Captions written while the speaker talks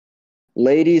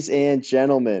Ladies and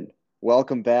gentlemen,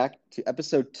 welcome back to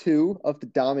episode 2 of the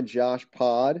Dom and Josh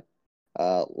pod.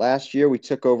 Last year we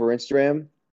took over Instagram.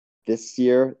 This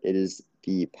year it is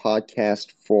the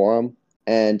podcast forum.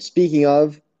 And speaking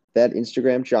of that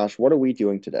Instagram, Josh, what are we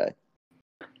doing today?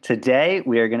 Today,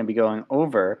 we are going to be going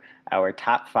over our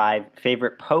top 5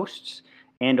 favorite posts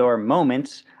and or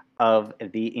moments of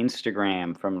the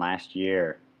Instagram from last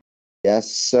year. Yes,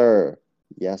 sir.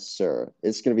 Yes, sir.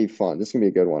 It's going to be fun. This is going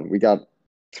to be a good one. We got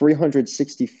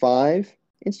 365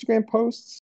 Instagram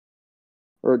posts.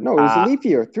 Or no, it was a leap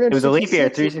year. It was a leap year,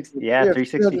 366. 360, yeah,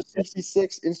 366.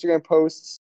 366 Instagram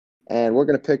posts. And we're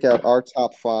going to pick out our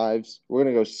top fives. We're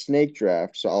going to go snake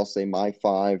draft. So I'll say my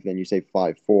five, then you say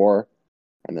five, four,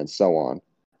 and then so on.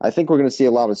 I think we're going to see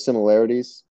a lot of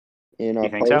similarities in our You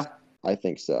think so? posts. I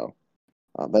think so.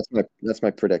 That's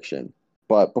my prediction.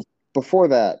 But before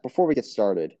that, before we get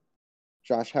started,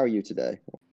 Josh, how are you today?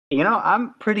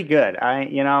 I'm pretty good.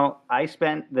 I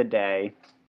spent the day,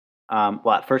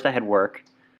 well, at first I had work,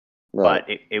 Right.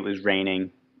 but it was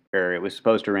raining, or it was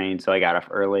supposed to rain, so I got off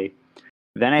early.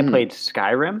 Then I played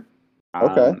Skyrim,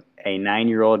 Okay. a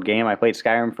 9-year-old game. I played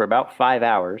Skyrim for about 5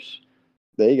 hours.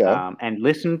 There you go. And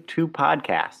listened to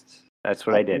podcasts. That's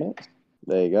what I did. Nice.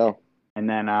 There you go. And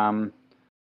then I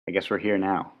guess we're here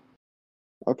now.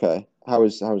 Okay. How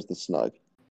was the snug?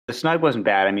 The snug wasn't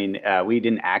bad. I mean, we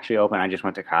didn't actually open. I just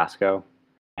went to Costco.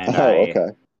 And Okay.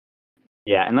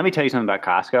 Yeah, and let me tell you something about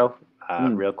Costco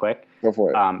real quick. Go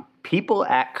for it. People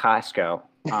at Costco,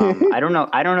 I don't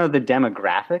know the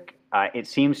demographic. It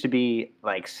seems to be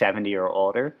like 70 or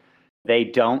older. They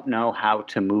don't know how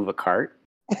to move a cart.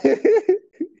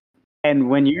 And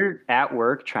when you're at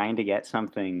work trying to get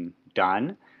something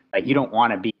done, like you don't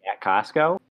want to be at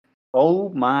Costco. Oh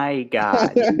my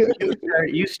God!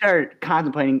 You start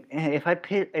contemplating, if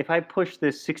I push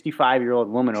this 65-year-old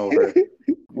woman over,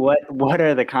 what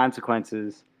are the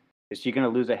consequences? Is she going to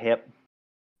lose a hip?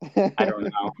 I don't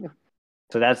know.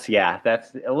 So that's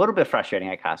a little bit frustrating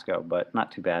at Costco, but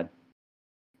not too bad.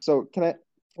 So can I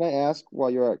ask, while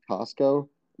you're at Costco,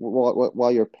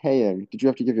 while you're paying, did you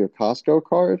have to give your Costco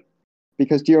card?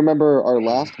 Because do you remember our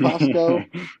last Costco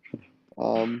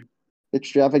um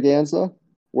extravaganza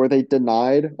where they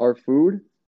denied our food?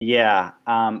 Yeah,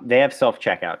 they have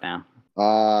self-checkout now.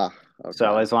 Ah,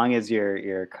 So okay. as long as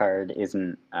your card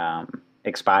isn't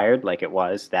expired like it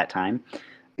was that time,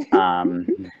 um,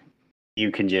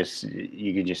 you can just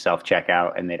self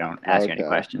checkout and they don't ask you any Okay.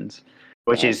 questions.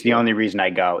 Which is the Gotcha. only reason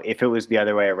I go. If it was the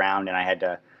other way around and I had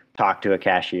to talk to a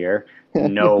cashier,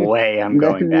 no way I'm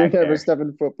going You're back never there.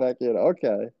 stepping foot back in.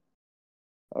 Okay.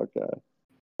 Okay.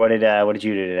 What did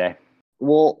you do today?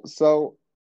 Well, so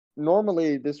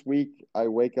normally this week I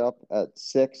wake up at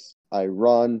 6, I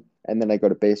run, and then I go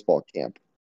to baseball camp,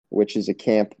 which is a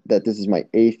camp that this is my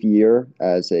 8th year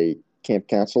as a camp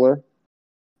counselor,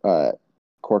 uh,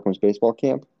 Corcoran's baseball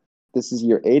camp. This is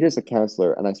year 8 as a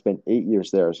counselor, and I spent 8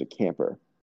 years there as a camper.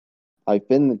 I've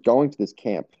been going to this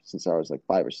camp since I was like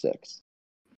 5 or 6.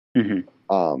 Hmm.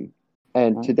 Um,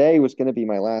 and today was going to be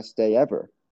my last day ever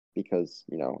because,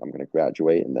 I'm going to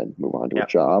graduate and then move on to a Yep.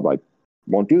 job. I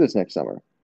won't do this next summer.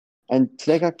 And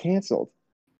today got canceled.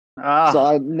 So Oh,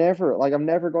 I'm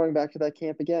never going back to that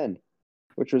camp again,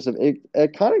 which was it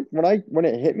kind of when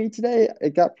it hit me today,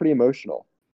 it got pretty emotional.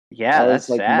 I yeah, was that's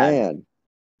like, sad. man,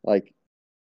 like,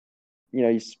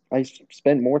 I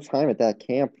spent more time at that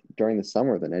camp during the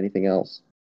summer than anything else.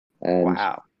 And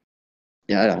Wow.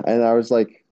 yeah, and I was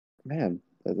like, man,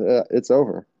 it's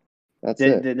over. That's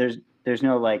There- it. there- There's there's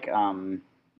no like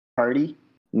party.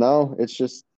 No, it's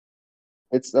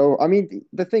so, I mean,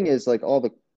 the thing is, like, all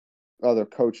the other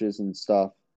coaches and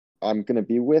stuff I'm gonna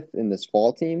be with in this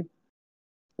fall team,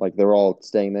 like, they're all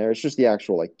staying there. It's just the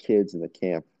actual, like, kids in the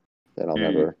camp that I'll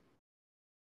Mm, never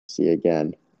see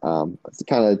again. It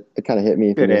kind of hit me.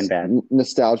 The good and bad.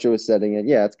 nostalgia was setting in.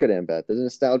 Yeah, it's good and bad. The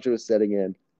nostalgia was setting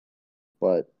in,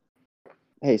 but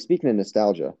hey, speaking of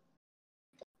nostalgia,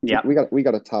 we Yep.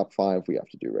 got a top five we have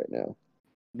to do right now.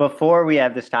 Before we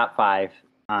have this top 5,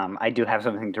 I do have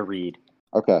something to read.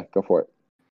 Okay, go for it.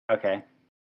 Okay.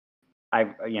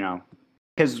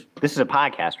 Because this is a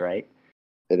podcast, right?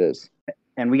 It is.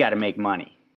 And we got to make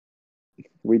money.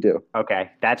 We do.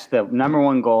 Okay, that's the number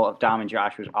one goal of Dom and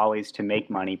Josh was always to make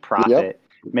money, Yep. profit,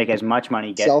 make as much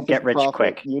money, Selfish get rich profit.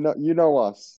 quick. You know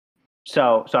us.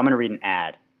 So I'm gonna read an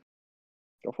ad.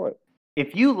 Go for it.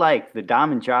 If you like the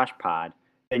Dom and Josh pod,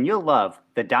 then you'll love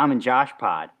the Dom and Josh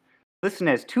pod. Listen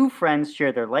as two friends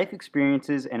share their life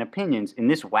experiences and opinions in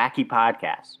this wacky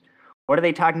podcast. What are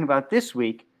they talking about this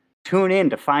week? Tune in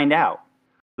to find out.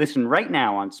 Listen right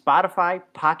now on Spotify,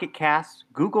 Pocket Casts,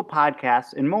 Google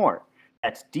Podcasts, and more.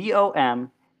 That's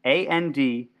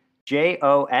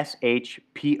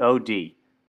DOMANDJOSHPOD.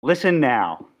 Listen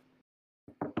now.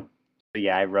 So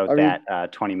yeah, I wrote I mean,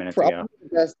 that 20 minutes probably ago.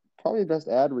 probably the best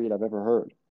ad read I've ever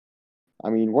heard. I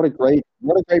mean, what a great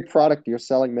product you're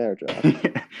selling there, Josh.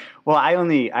 Well, I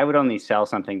would only sell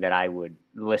something that I would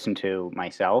listen to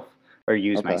myself or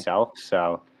use Okay. myself.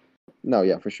 So No,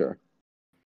 yeah, for sure.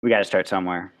 we got to start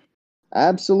somewhere.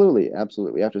 Absolutely,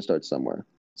 absolutely. We have to start somewhere.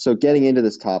 So getting into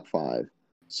this top five. Yeah.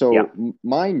 So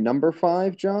my number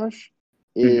five, Josh,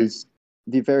 Hmm. is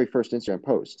the very first Instagram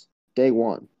post, day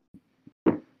one.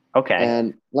 Okay.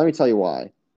 And let me tell you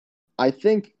why. I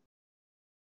think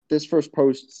this first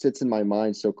post sits in my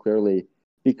mind so clearly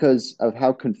because of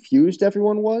how confused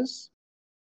everyone was.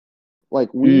 Like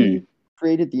Mm. we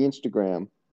created the Instagram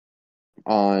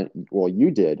on, well,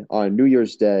 you did on New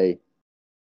Year's Day,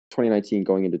 2019,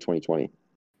 going into 2020.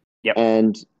 Yep.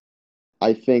 And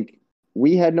I think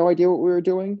we had no idea what we were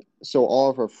doing. So all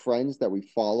of our friends that we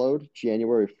followed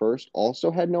January 1st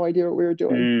also had no idea what we were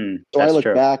doing. So I That's look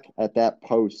true. back at that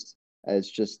post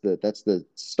as just that's the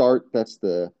start, that's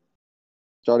the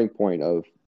starting point of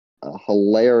a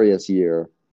hilarious year.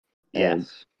 And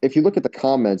Yes. if you look at the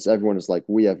comments, everyone is like,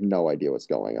 we have no idea what's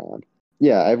going on.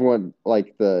 Yeah, everyone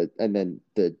like and then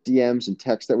the DMs and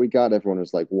texts that we got, everyone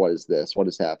was like, what is this? What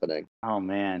is happening? Oh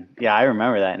man. Yeah, I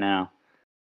remember that now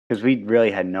because we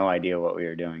really had no idea what we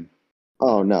were doing.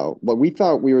 Oh no. But we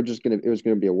thought we were just it was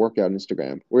gonna be a workout on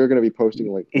Instagram. We were gonna be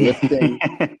posting like lifting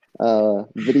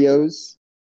videos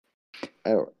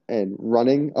and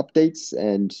running updates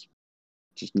and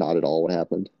just not at all what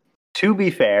happened. To be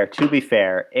fair,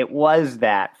 it was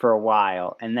that for a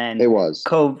while, and It then was.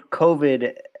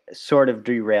 COVID sort of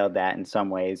derailed that in some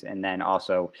ways, and then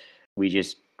also we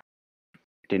just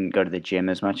didn't go to the gym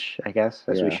as much, I guess,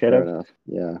 as we Yeah, should fair have. enough.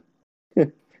 Yeah.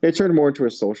 It turned more into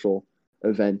a social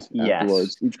event Yes,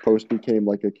 afterwards. Each post became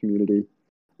like a community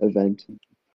event.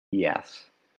 yes,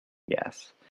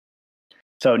 yes.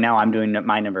 So now I'm doing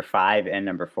my number five and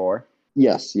number four.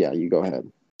 Yes, yeah, you go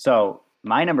ahead. So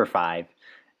my number five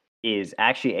is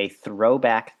actually a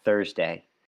throwback Thursday.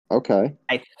 Okay.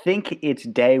 I think it's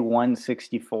day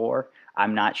 164.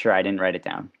 I'm not sure. I didn't write it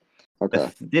down. Okay.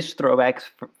 This throwback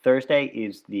Thursday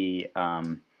is the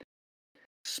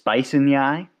Spice in the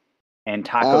Eye and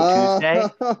Taco Tuesday.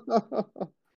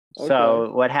 Okay.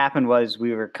 So what happened was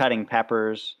we were cutting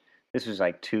peppers. This was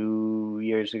like 2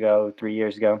 years ago, 3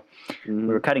 years ago. We Hmm.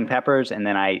 were cutting peppers, and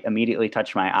then I immediately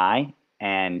touched my eye,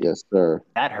 and Yes, sir.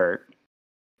 that hurt.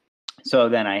 So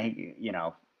then I,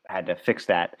 had to fix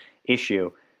that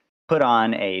issue. Put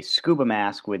on a scuba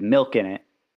mask with milk in it,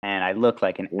 and I looked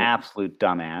like an Yeah. absolute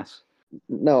dumbass.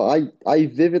 No, I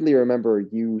vividly remember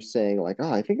you saying like,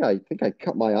 "Oh, I think I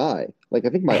cut my eye. Like I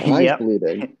think my eye's Yep.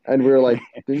 bleeding." And we were like,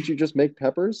 "Didn't you just make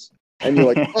peppers?" And you're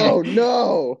like, "Oh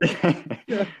no."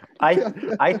 I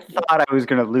I thought I was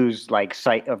gonna lose like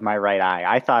sight of my right eye.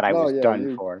 I thought I Oh was yeah,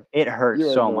 done for. It hurt you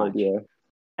had so no much. idea.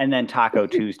 And then Taco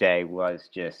Tuesday was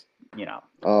just,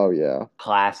 Oh yeah.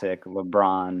 classic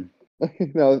LeBron.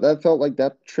 No,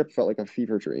 that trip felt like a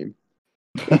fever dream.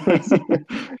 Yeah,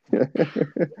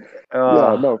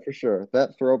 Oh, no, for sure.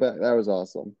 That throwback, that was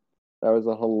awesome. That was a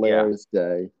yeah. hilarious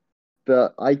day.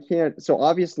 The I can't so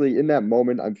obviously in that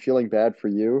moment I'm feeling bad for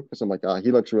you because I'm like, ah,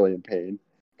 he looks really in pain.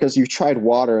 Because you tried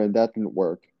water and that didn't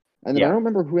work. And then I Yeah. don't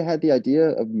remember who had the idea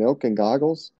of milk and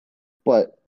goggles,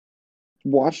 but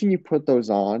watching you put those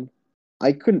on,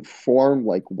 I couldn't form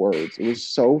like words. It was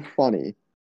so funny.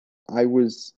 I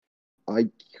was I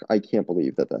I can't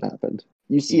believe that happened.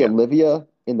 You see Yeah. Olivia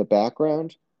in the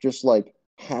background, just like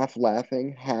half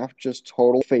laughing, half just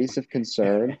total face of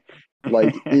concern.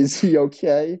 Like, is he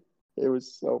okay? It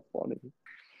was so funny.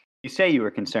 You say you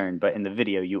were concerned, but in the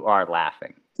video you are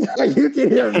laughing. You can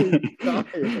hear me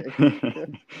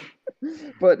dying.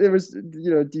 But it was,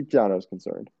 deep down I was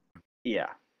concerned. Yeah.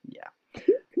 Yeah.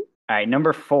 All right,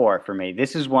 number four for me.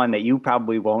 This is one that you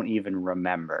probably won't even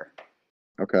remember.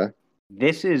 Okay.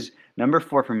 This is number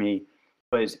four for me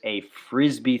was a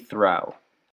frisbee throw.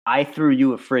 I threw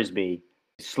you a frisbee,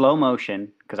 slow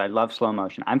motion, because I love slow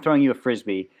motion. I'm throwing you a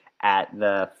frisbee at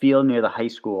the field near the high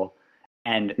school,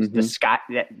 and the Hmm. sky.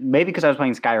 Maybe because I was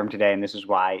playing Skyrim today, and this is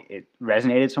why it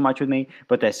resonated so much with me.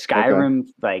 But the Okay.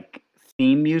 Skyrim like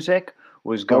theme music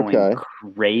was going Okay.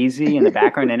 crazy in the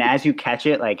background, and as you catch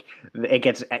it, like it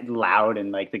gets loud,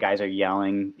 and like the guys are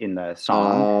yelling in the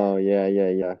song. Oh, yeah, yeah,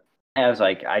 yeah. And I was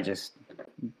like, I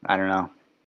don't know.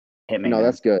 Hit me, No, man.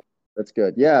 that's good. That's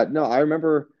good. Yeah, no, I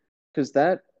remember because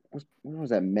that was when was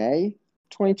that? May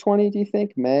 2020, do you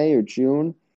think? May or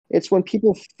June? It's when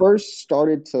people first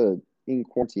started to, in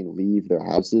quarantine leave their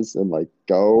houses and like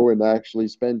go and actually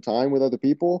spend time with other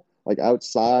people, like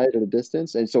outside at a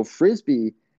distance. And so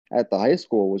frisbee at the high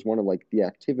school was one of like the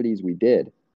activities we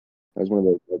did. That was one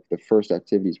of the first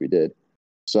activities we did.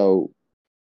 So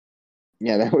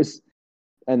yeah, that was,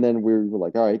 and then we were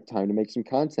like, all right, time to make some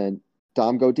content.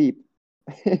 Dom, go deep.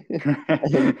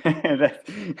 and,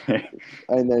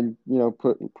 and then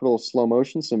put a little slow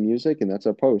motion, some music, and that's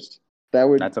our post.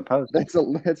 That's a post.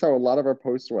 That's how a lot of our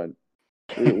posts went.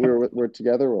 We're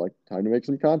together. We're like, time to make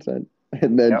some content,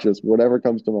 and then just whatever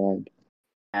comes to mind.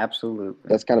 Absolutely.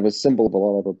 That's kind of a symbol of a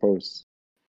lot of our posts.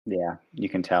 Yeah, you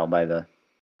can tell by the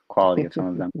quality of some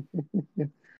of them.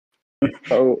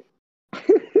 So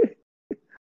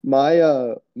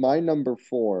my number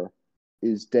 4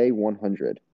 is day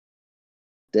 100.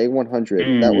 Day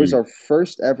 100. That was our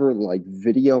first ever like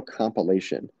video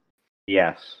compilation.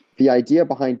 Yes. The idea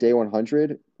behind day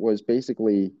 100 was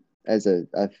basically as a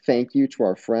thank you to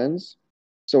our friends.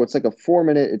 So it's like a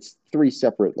 4-minute, it's 3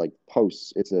 separate like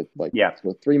posts. It's a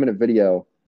 3-minute video,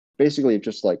 basically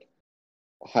just like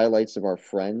highlights of our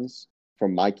friends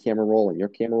from my camera roll and your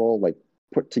camera roll, like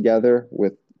put together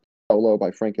with Solo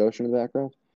by Frank Ocean in the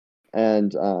background.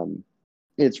 And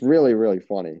it's really, really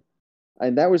funny.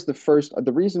 And that was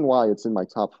the reason why it's in my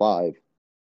top 5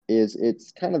 is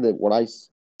it's kind of what I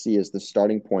see as the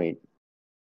starting point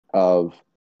of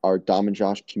our Dom and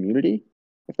Josh community,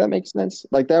 if that makes sense.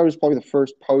 Like that was probably the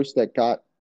first post that got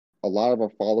a lot of our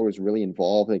followers really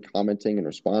involved in commenting and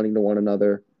responding to one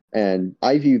another. And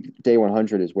I view day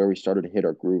 100 as where we started to hit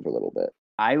our groove a little bit.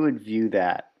 I would view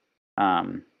that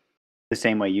the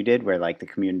same way you did, where like the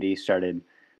community started,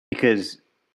 because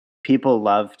people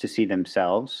love to see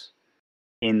themselves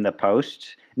in the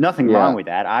post. Nothing wrong with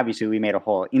that. Obviously, we made a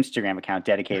whole Instagram account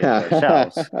dedicated to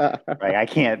ourselves. Right? I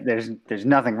can't. There's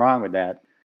nothing wrong with that.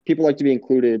 People like to be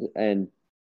included, and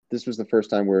this was the first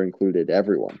time we're included.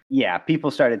 Everyone. Yeah,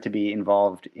 people started to be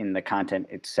involved in the content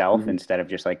itself instead of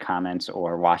just like comments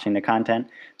or watching the content.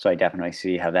 So I definitely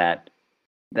see how that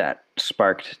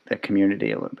sparked the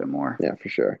community a little bit more. Yeah, for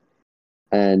sure.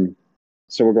 And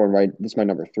so we're going right. This is my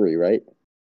number 3, right?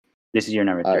 This is your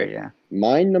number 3, yeah.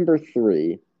 My number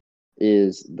 3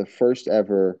 is the first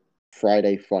ever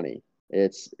Friday Funny.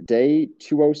 It's day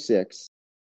 206,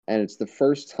 and it's the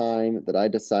first time that I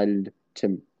decided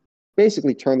to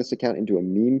basically turn this account into a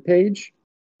meme page.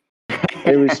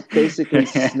 It was basically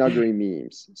Snuggery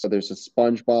memes. So there's a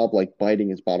SpongeBob like biting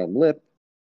his bottom lip.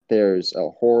 There's a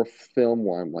horror film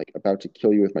where I'm like about to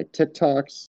kill you with my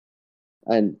TikToks.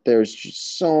 And there's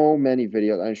just so many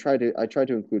videos. I tried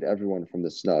to include everyone from the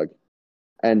Snug.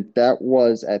 And that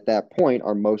was, at that point,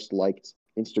 our most liked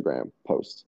Instagram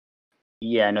post.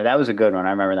 Yeah, no, that was a good one.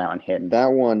 I remember that one hitting. That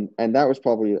one, and that was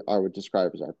probably, I would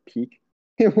describe as our peak.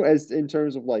 It was in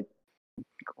terms of like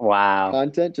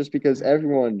content, just because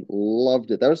everyone loved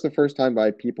it. That was the first time I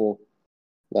had people,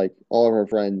 like all of our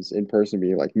friends in person,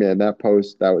 being like, man, that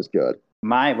post, that was good.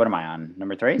 What am I on?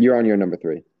 Number 3? You're on your number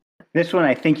 3. This one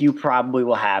I think you probably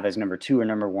will have as number 2 or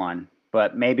number 1,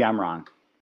 but maybe I'm wrong.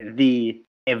 The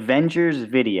Avengers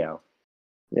video.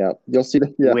 Yeah, you'll see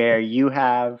that. Yeah. Where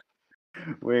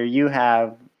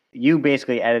you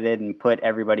basically edited and put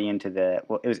everybody into it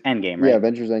was Endgame, right? Yeah,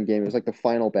 Avengers Endgame. It was like the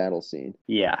final battle scene.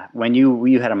 Yeah, when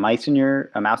you had a mouse in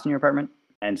your apartment,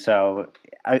 and so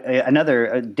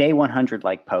another day 100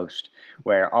 like post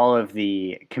where all of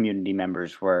the community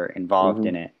members were involved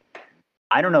in it.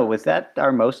 I don't know, was that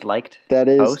our most liked That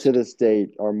is post? To this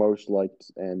date our most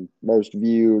liked and most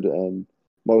viewed and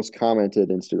most commented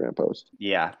Instagram post.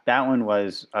 Yeah, that one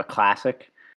was a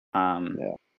classic.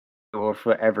 It will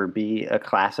forever be a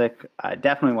classic.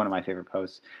 Definitely one of my favorite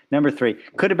posts. Number 3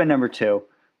 could have been number 2,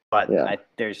 but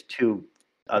there's 2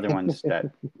 other ones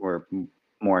that were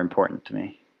more important to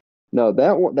me. No,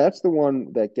 that's the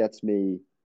one that gets me.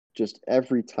 Just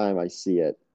every time I see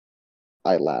it,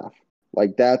 I laugh.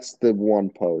 Like that's the one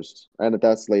post, and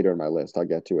that's later in my list. I'll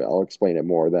get to it. I'll explain it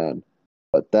more then.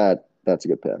 But that's a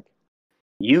good pick.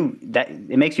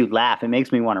 It makes you laugh. It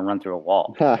makes me want to run through a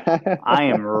wall. I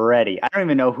am ready. I don't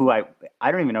even know who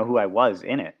I was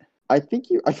in it. I think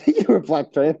you were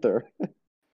Black Panther.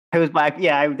 I was Black.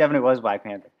 Yeah, I definitely was Black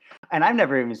Panther. And I've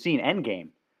never even seen Endgame.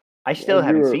 I still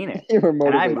haven't seen it. You were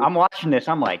motivated. And I'm watching this.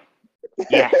 I'm like,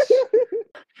 yes,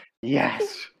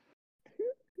 yes.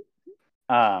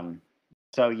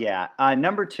 So yeah,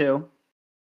 number 2,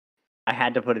 I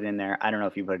had to put it in there. I don't know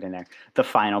if you put it in there. The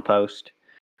final post.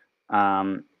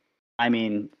 I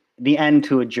mean, the end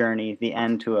to a journey, the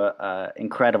end to a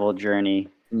incredible journey.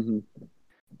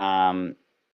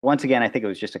 Once again, I think it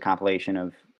was just a compilation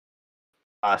of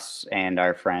us and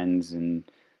our friends and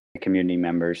community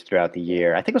members throughout the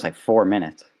year. I think it was like 4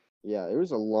 minutes. Yeah, it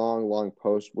was a long, long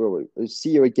post. Where "See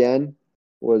You Again"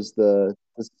 was the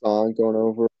song going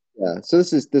over. Yeah, so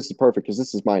this is perfect because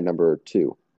this is my number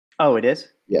two. Oh, it is?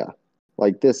 Yeah,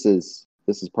 like this is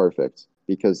perfect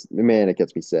because man, it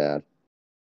gets me sad.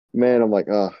 Man, I'm like,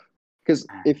 ugh. Because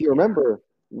if you Yeah. remember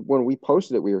when we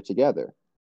posted it, we were together.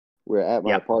 We were at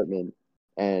my Yep. apartment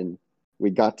and we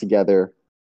got together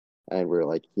and we were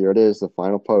like, here it is, the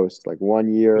final post. Like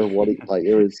 1 year, like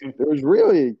it was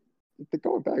really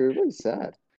going back, it was really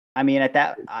sad. I mean, at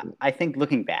that, I think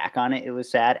looking back on it, it was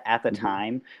sad. At the Mhm.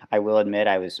 time, I will admit,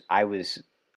 I was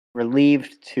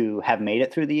relieved to have made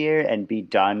it through the year and be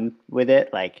done with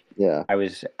it. Like, Yeah. I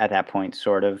was at that point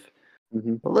sort of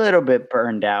Hmm. a little bit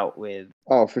burned out with.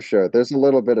 Oh, for sure. There's a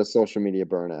little bit of social media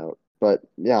burnout, but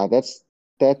yeah,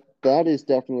 that is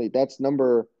definitely that's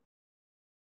number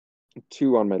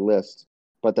two on my list.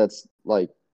 But that's like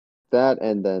that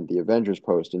and then the Avengers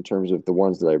post in terms of the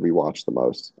ones that I rewatch the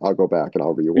most. I'll go back and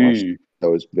I'll rewatch Mm,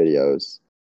 those videos.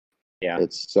 yeah.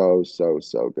 It's so, so,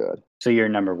 so good. So your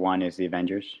number one is the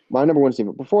Avengers. My number one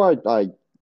team. Before I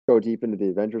go deep into the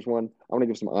Avengers one, I want to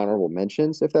give some honorable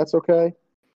mentions, if that's okay.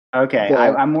 Okay, The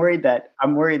I'm worried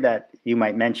that you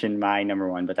might mention my number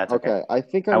one, but that's okay. Okay, I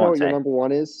think I I know won't what your say. number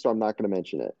one is, so I'm not going to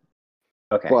mention it.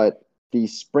 Okay. But the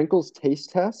sprinkles taste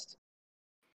test,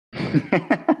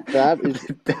 that is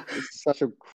such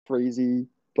a crazy,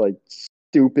 like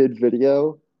stupid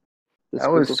video. The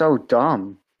That was sprinkles so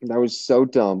dumb. that was so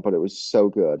dumb, but it was so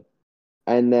good.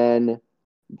 And then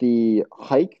the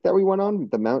hike that we went on,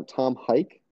 the Mount Tom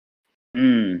hike,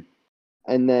 Mm.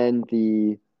 and then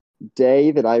the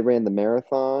day that I ran the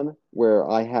marathon, where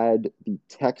I had the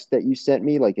text that you sent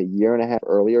me like a year and a half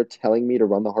earlier telling me to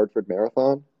run the Hartford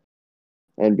Marathon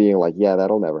and being like, yeah,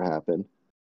 that'll never happen.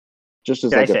 Just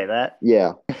as Did I like a, say that?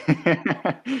 yeah.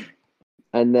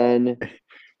 And then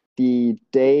the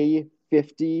day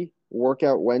 50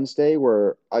 workout Wednesday,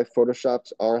 where I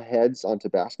photoshopped our heads onto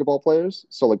basketball players.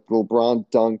 So like the LeBron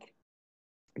dunk,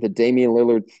 the Damian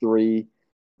Lillard three,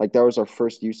 like that was our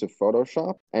first use of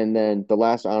Photoshop. And then the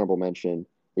last honorable mention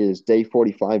is day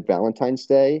 45 Valentine's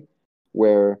Day,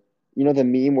 where you know the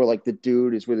meme where like the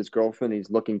dude is with his girlfriend and he's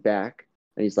looking back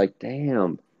and he's like,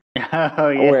 damn. Oh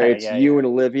Where yeah, it's yeah, you yeah. and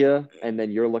Olivia, and then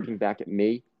you're looking back at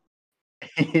me.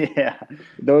 Yeah.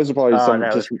 Those are probably Oh, some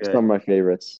that just was some good. of my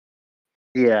favorites.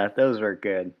 Yeah, those were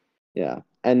good. Yeah.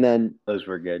 And then Those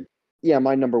were good. yeah,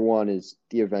 my number one is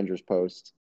the Avengers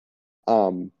post.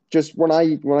 Just when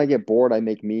I get bored, I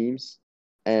make memes.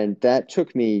 And that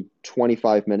took me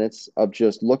 25 minutes of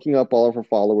just looking up all of her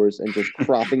followers and just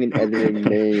cropping and editing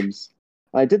names.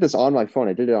 I did this on my phone.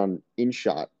 I did it on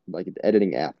InShot, like an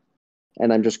editing app.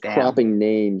 And I'm just Damn. cropping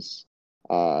names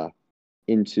uh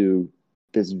into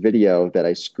this video that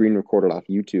I screen recorded off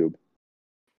YouTube.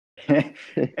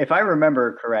 If I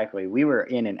remember correctly, we were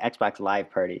in an Xbox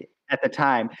Live party at the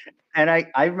time. And I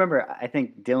remember, I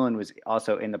think Dylan was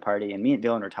also in the party, and me and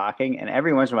Dylan were talking. And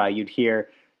every once in a while, you'd hear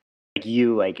like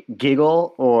you like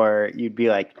giggle, or you'd be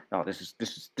like, "Oh, this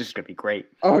is gonna be great,"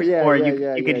 Oh yeah, or yeah, you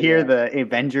yeah, you could yeah, hear yeah. the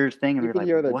Avengers thing, and You you're can like,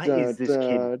 hear the "What is dun this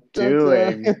kid dun dun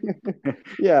doing?" dun.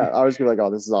 Yeah, I was gonna be like, oh,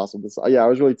 this is awesome. This, yeah, I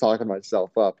was really talking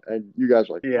myself up, and you guys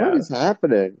were like, what Yeah. is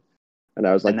happening? And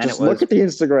I was like, And then it just look was at the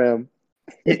Instagram.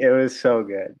 it was so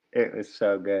good. It was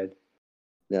so good.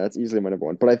 Yeah, that's easily my number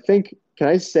one. But I think, can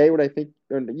I say what I think?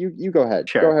 Or you go ahead.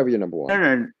 Go Sure. ahead with your number No, one.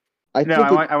 no, no. I No,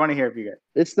 think I want to hear if you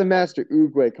it's the Master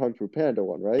Oogway Kung Fu Panda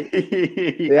one, right? get.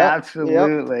 Yep, yep.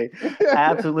 Absolutely,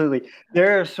 absolutely.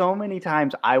 There are so many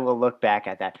times I will look back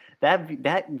at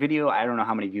that video. I don't know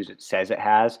how many views it says it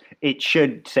has. It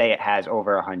should say it has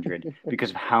over 100 because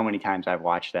of how many times I've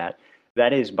watched that.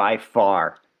 That is by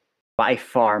far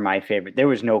my favorite. There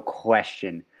was no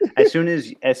question. As soon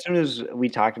as we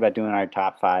talked about doing our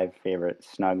top five favorite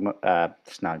snug,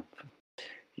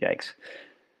 yikes,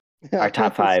 our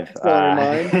top five. Still on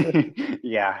your mind?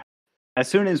 Yeah. As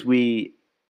soon as we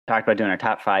talked about doing our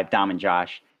top five Dom and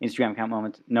Josh Instagram account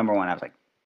moments, number one, I was like,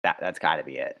 that's got to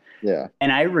be it. Yeah.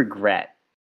 And I regret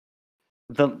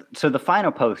the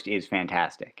final post is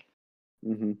fantastic.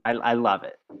 Hmm. I love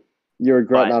it. You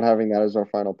regret But not having that as our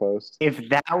final post. if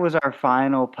that was our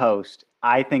final post,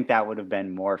 I think that would have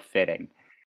been more fitting.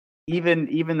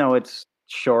 Even though it's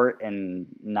short and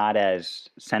not as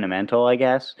sentimental, I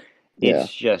guess, Yeah.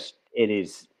 it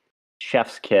is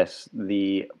chef's kiss,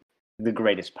 the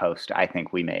greatest post I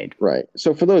think we made. Right.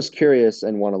 So for those curious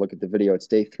and want to look at the video, it's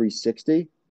day 360.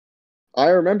 I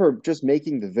remember just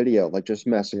making the video, like just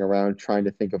messing around, trying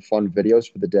to think of fun videos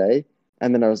for the day.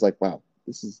 And then I was like, wow,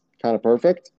 this is kind of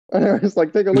perfect. And I was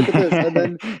like, take a look at this. And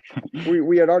then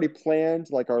we had already planned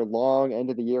like our long end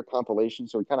of the year compilation,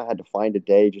 so we kind of had to find a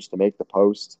day just to make the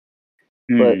post.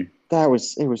 But Hmm.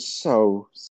 it was so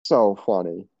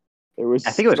funny. It I was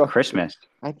think it was so, Christmas.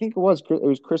 I think it was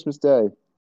Christmas Day.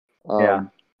 Yeah.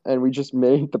 And we just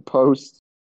made the post,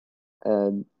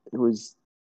 and it was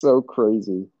so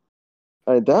crazy.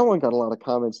 And that one got a lot of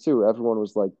comments too. Everyone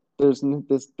was like, there's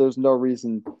no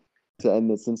reason to end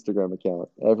this Instagram account."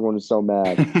 Everyone was so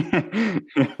mad.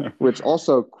 Which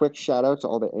also, quick shout out to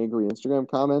all the angry Instagram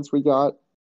comments we got.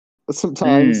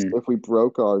 Sometimes Mm. if we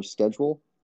broke our schedule,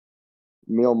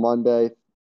 Meal Monday,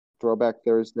 Throwback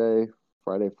Thursday,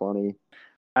 Friday Funny.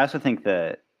 I also think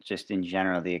that just in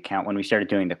general, the account, when we started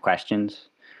doing the questions,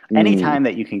 Mm, anytime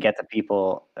that you can get the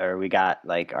people or we got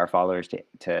like our followers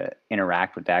to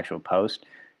interact with the actual post,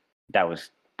 that was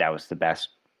the best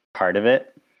part of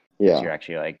it. Because yeah. you're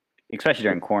actually like, especially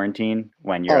during quarantine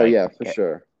when you're Oh like yeah, for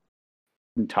sure.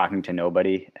 talking to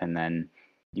nobody and then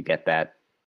you get that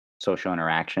social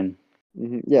interaction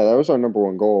Yeah, that was our number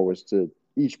one goal was to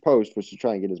each post was to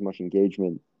try and get as much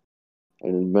engagement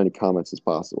and as many comments as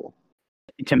possible.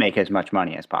 to make as much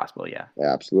money as possible. Yeah.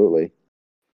 Yeah, absolutely.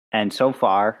 And so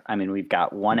far, I mean, we've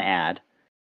got one ad.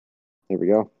 Here we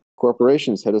go.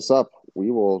 Corporations, hit us up.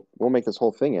 We'll make this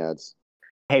whole thing ads.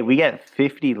 Hey, we get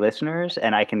 50 listeners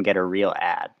and I can get a real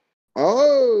ad.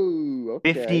 Oh,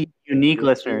 okay. 50 unique 50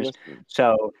 listeners. listeners.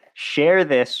 So share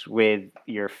this with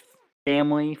your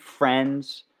family,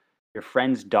 friends, your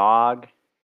friend's dog.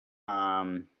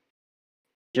 Um,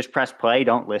 just press play.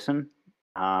 Don't listen.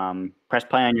 Press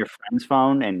play on your friend's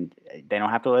phone and they don't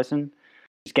have to listen.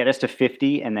 Just get us to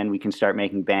 50 and then we can start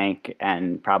making bank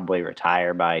and probably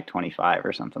retire by 25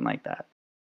 or something like that.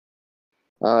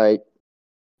 All right.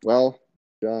 Well,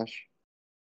 Josh,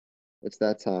 it's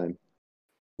that time.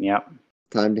 Yep.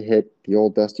 Time to hit the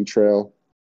old dusty trail.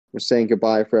 We're saying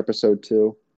goodbye for episode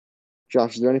 2.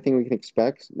 Josh, is there anything we can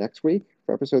expect next week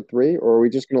for episode 3, or are we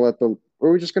just gonna let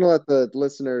the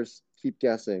listeners keep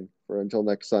guessing for until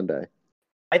next Sunday,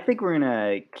 I think we're going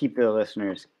to keep the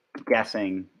listeners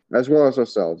guessing. as well as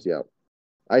ourselves? Yeah,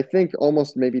 I think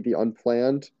almost maybe the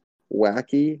unplanned,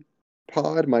 wacky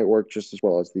pod might work just as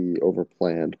well as the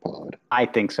overplanned pod. I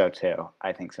think so too.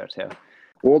 I think so too.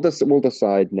 We'll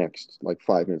decide next, like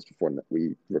 5 minutes before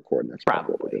we record next pod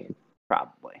what we're Probably. doing.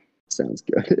 Probably. Sounds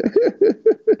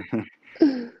good.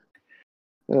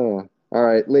 All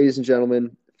right, ladies and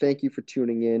gentlemen, thank you for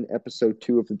tuning in. Episode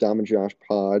 2 of the Dom and Josh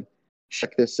pod.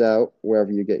 Check this out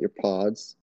wherever you get your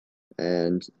pods.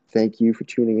 And thank you for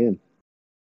tuning in.